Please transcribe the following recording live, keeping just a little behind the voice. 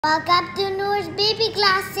Welcome to Noor's baby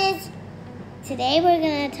classes. Today we're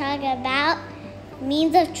going to talk about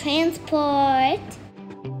means of transport.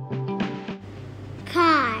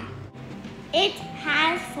 Car. It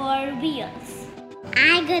has 4 wheels.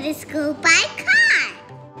 I go to school by car.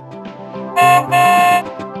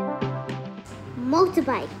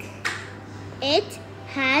 Motorbike. It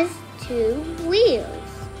has 2 wheels.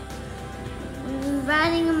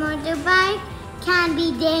 Riding a motorbike can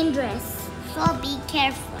be dangerous, so be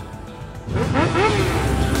careful.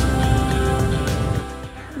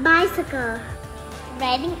 Bicycle.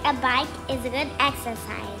 Riding a bike is a good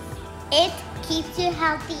exercise. It keeps you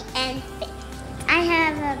healthy and fit. I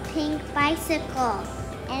have a pink bicycle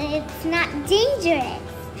and it's not dangerous.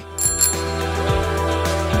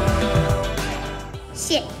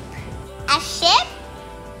 Ship. A ship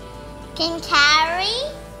can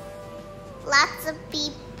carry lots of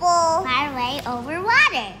people far away over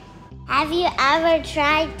water. Have you ever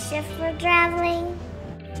tried ship for traveling?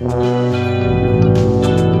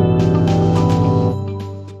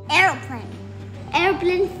 Airplane.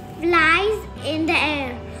 Airplane flies in the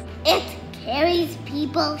air. It carries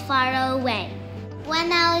people far away.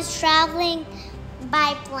 When I was traveling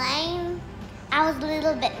by plane, I was a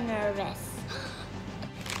little bit nervous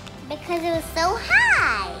because it was so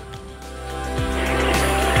high.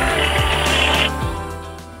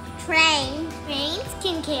 Trains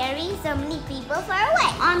can carry so many people far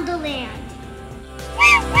away on the land.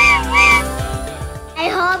 I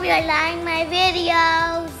hope you're liking my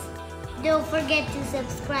videos. Don't forget to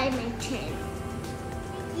subscribe my channel.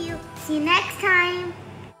 Thank you. See you next time.